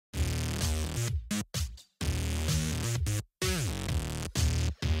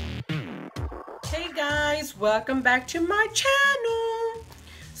guys, welcome back to my channel.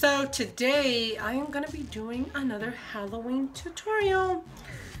 So today I am going to be doing another Halloween tutorial.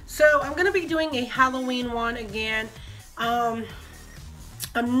 So I'm going to be doing a Halloween one again. I'm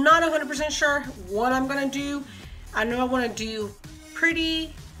not 100% sure what I'm going to do. I know I want to do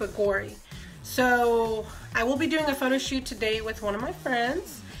pretty but gory. So I will be doing a photo shoot today with one of my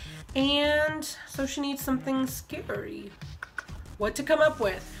friends, and so she needs something scary. What to come up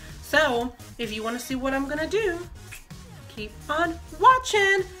with. So if you want to see what I'm gonna do, keep on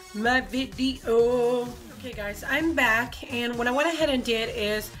watching my video. Okay guys, I'm back, and what I went ahead and did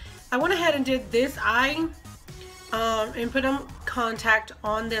is I went ahead and did this eye and put a contact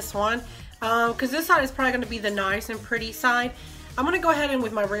on this one because this side is probably going to be the nice and pretty side. I'm going to go ahead and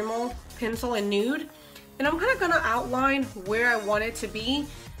with my Rimmel pencil and nude, and I'm kind of going to outline where I want it to be.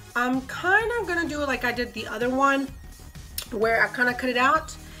 I'm kind of going to do it like I did the other one, where I kind of cut it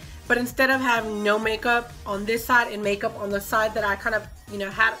out, but instead of having no makeup on this side and makeup on the side that I kind of, you know,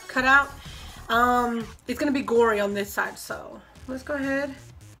 had cut out, it's going to be gory on this side. So let's go ahead.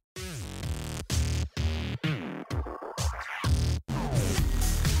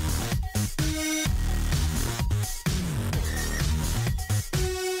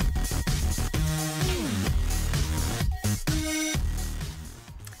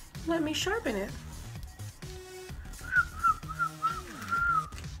 Let me sharpen it.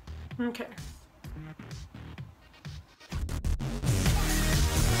 Okay.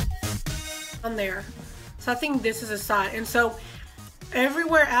 On there. So I think this is a side. And so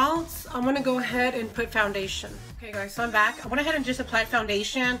everywhere else, I'm going to go ahead and put foundation. Okay guys, so I'm back. I went ahead and just applied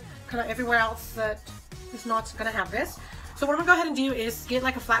foundation kind of everywhere else that is not going to have this. So what I'm going to go ahead and do is get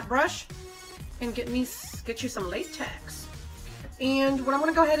like a flat brush and get you some latex. And what I'm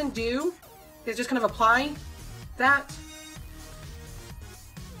going to go ahead and do is just kind of apply that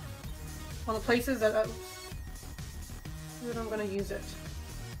on the places that I'm going to use it.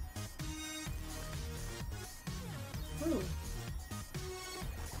 Ooh.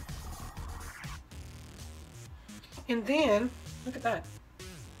 And then, look at that.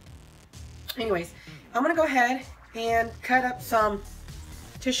 Anyways, I'm going to go ahead and cut up some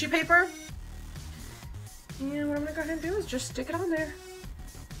tissue paper. And what I'm going to go ahead and do is just stick it on there.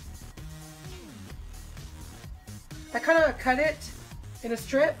 I kind of cut it in a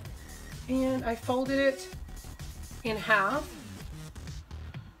strip, and I folded it in half.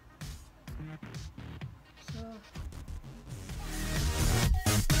 So.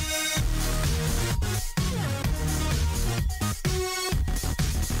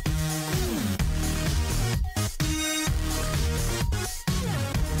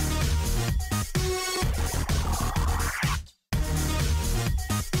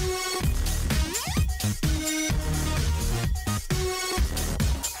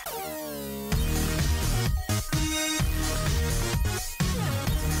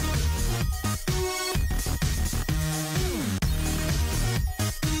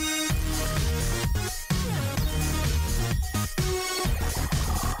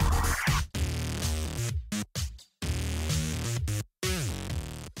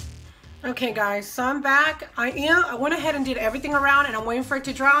 Okay guys, so I'm back. I went ahead and did everything around, and I'm waiting for it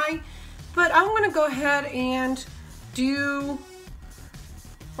to dry, but I'm going to go ahead and do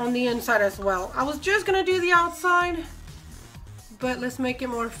on the inside as well. I was just going to do the outside, but let's make it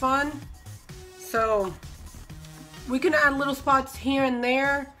more fun. So we can add little spots here and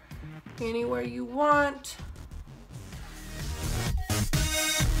there, anywhere you want.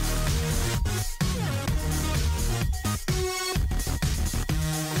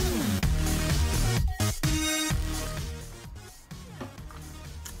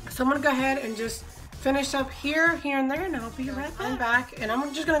 So I'm going to go ahead and just finish up here and there, and I'll be right back. I'm back, and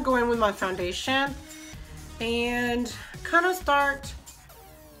I'm just going to go in with my foundation and kind of start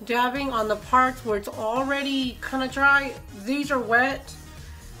dabbing on the parts where it's already kind of dry. These are wet,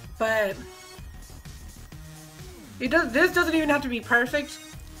 but this doesn't even have to be perfect,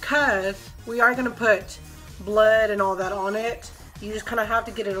 because we are going to put blood and all that on it. You just kind of have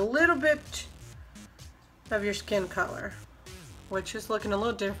to get it a little bit of your skin color, which is looking a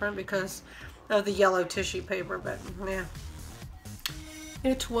little different because of the yellow tissue paper, but yeah,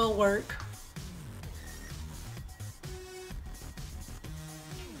 it will work.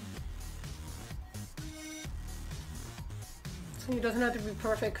 So it doesn't have to be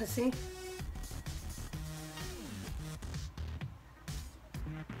perfect, because see?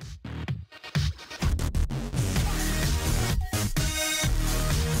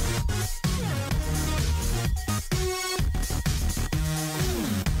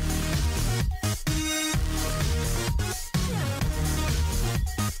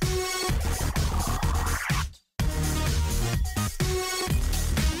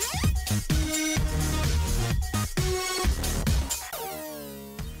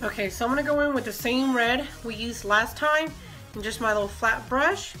 Okay, so I'm gonna go in with the same red we used last time and just my little flat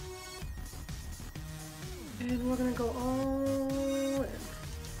brush. And we're gonna go all in.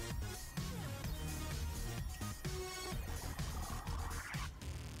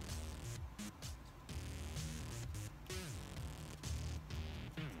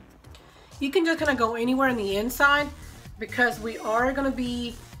 You can just kind of go anywhere in the inside because we are gonna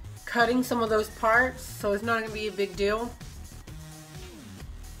be cutting some of those parts, so it's not gonna be a big deal.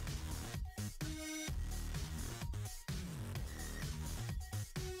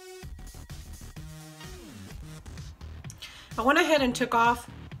 I went ahead and took off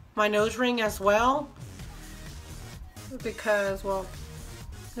my nose ring as well because, well,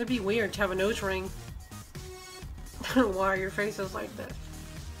 it'd be weird to have a nose ring while your face is like this.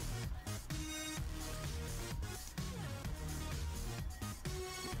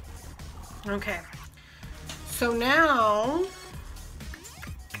 Okay, so now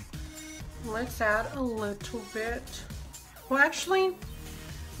let's add a little bit. Well, actually,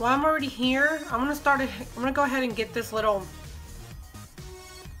 while I'm already here, I'm gonna go ahead and get this little,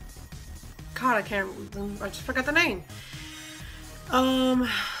 God, I just forgot the name.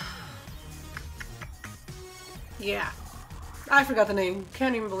 Yeah, I forgot the name.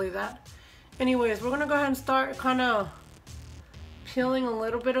 Can't even believe that. Anyways, we're gonna go ahead and start kind of peeling a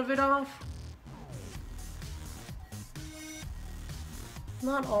little bit of it off.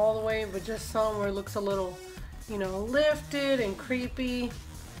 Not all the way, but just some where it looks a little, you know, lifted and creepy.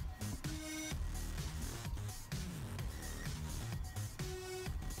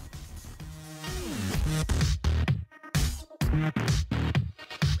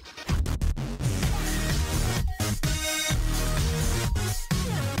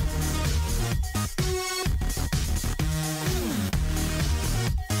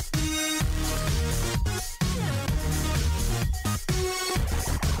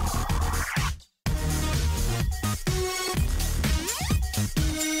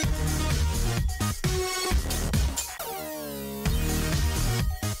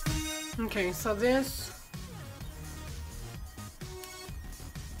 Okay, so this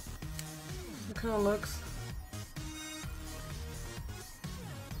kind of looks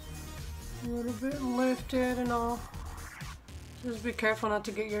a little bit lifted and all. Just be careful not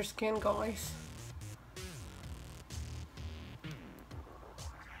to get your skin, guys.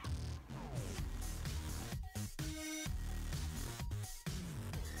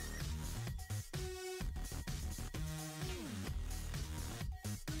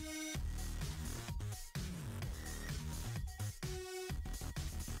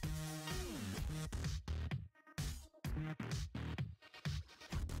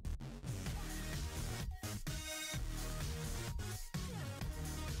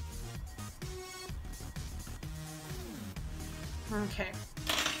 Okay,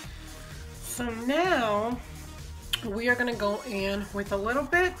 so now we are going to go in with a little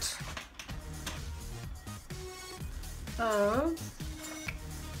bit of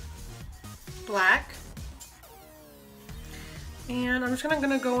black, and I'm just going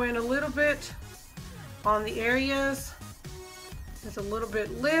to go in a little bit on the areas that's a little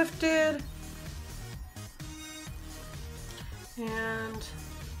bit lifted, and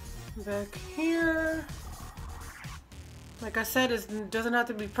back here. Like I said, it doesn't have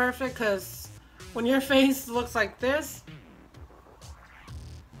to be perfect because when your face looks like this,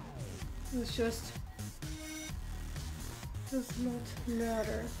 it's just does not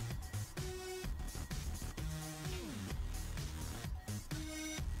matter.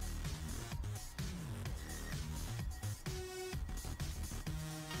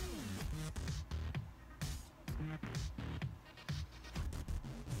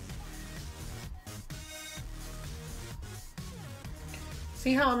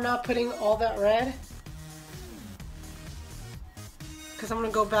 See how I'm not putting all that red? Because I'm going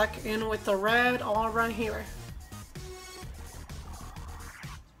to go back in with the red all right here.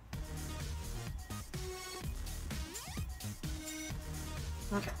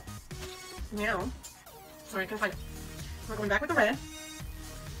 Okay. Now, sorry, I can find it. We're going back with the red.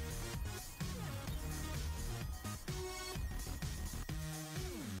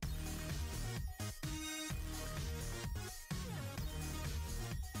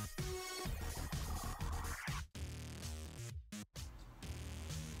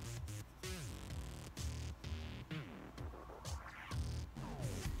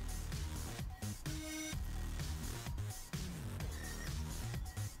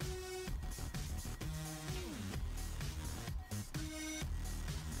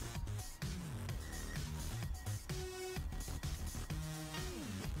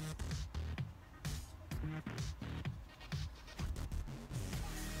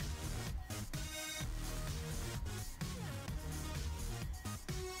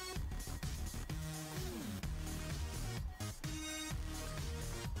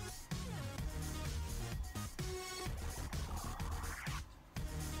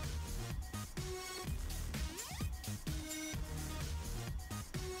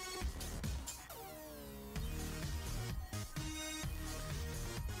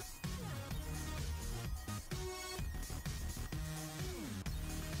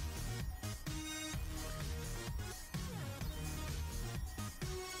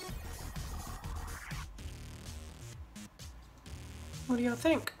 What do y'all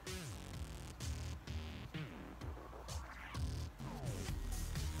think?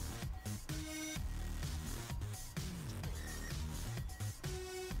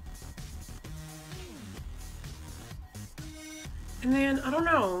 And then, I don't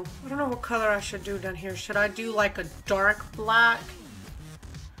know what color I should do down here. Should I do like a dark black?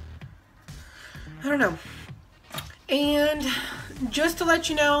 I don't know. And just to let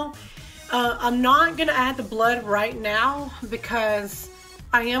you know, I'm not gonna add the blood right now because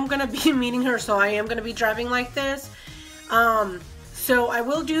I am gonna be meeting her, so I am gonna be driving like this. So I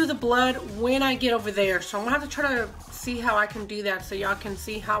will do the blood when I get over there. So I'm gonna have to try to see how I can do that so y'all can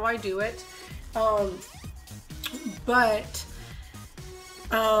see how I do it. So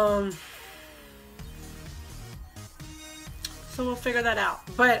we'll figure that out.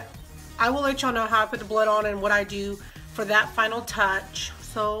 But I will let y'all know how I put the blood on and what I do for that final touch.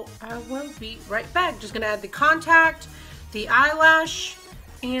 So I will be right back. Just gonna add the contact, the eyelash,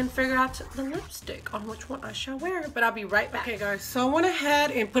 and figure out the lipstick on which one I shall wear. But I'll be right back. Okay guys, so I went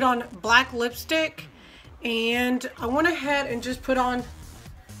ahead and put on black lipstick, and I went ahead and just put on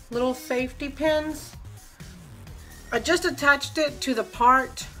little safety pins. I just attached it to the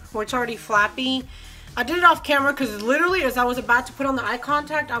part where it's already flappy. I did it off camera because literally as I was about to put on the eye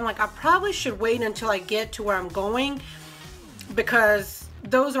contact, I'm like, I probably should wait until I get to where I'm going, because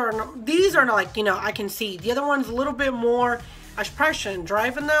these are not like, you know, I can see. The other one's a little bit more, I probably shouldn't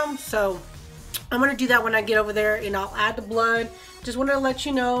drive in them. So I'm going to do that when I get over there, and I'll add the blood. Just wanted to let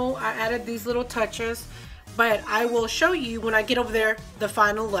you know I added these little touches, but I will show you when I get over there the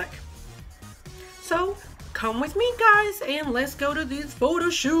final look. So come with me guys, and let's go to this photo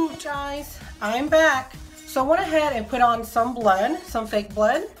shoot. Guys, I'm back. So I went ahead and put on some blood, some fake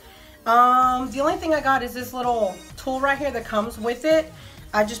blood. The only thing I got is this little tool right here that comes with it.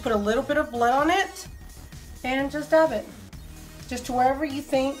 I just put a little bit of blood on it and just dab it. Just to wherever you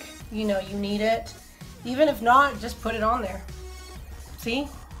think, you know, you need it. Even if not, just put it on there. See?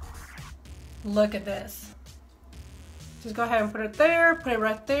 Look at this. Just go ahead and put it there, put it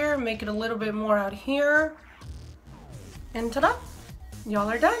right there, make it a little bit more out here. And ta-da! Y'all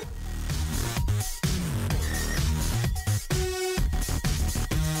are done.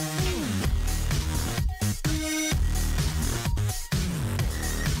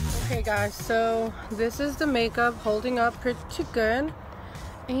 Okay guys, so this is the makeup holding up pretty good.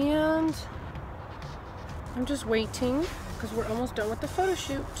 And I'm just waiting because we're almost done with the photo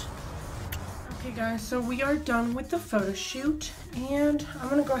shoot. Okay guys, so we are done with the photo shoot, and I'm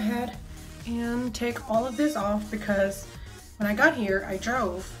gonna go ahead and take all of this off because when I got here I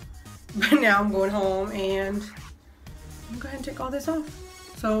drove, but now I'm going home and I'm gonna go ahead and take all this off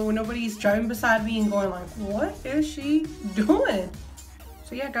so nobody's driving beside me and going like, what is she doing?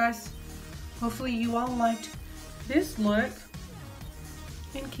 So yeah guys, hopefully you all liked this look,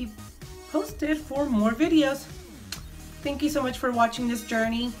 and keep posted for more videos. Thank you so much for watching this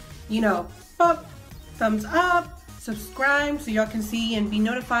journey. You know, thumbs up, subscribe so y'all can see and be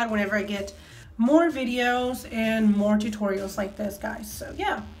notified whenever I get more videos and more tutorials like this, guys. So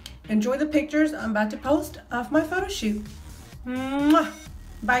yeah, enjoy the pictures I'm about to post of my photo shoot. Mwah.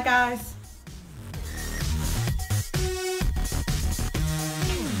 Bye guys.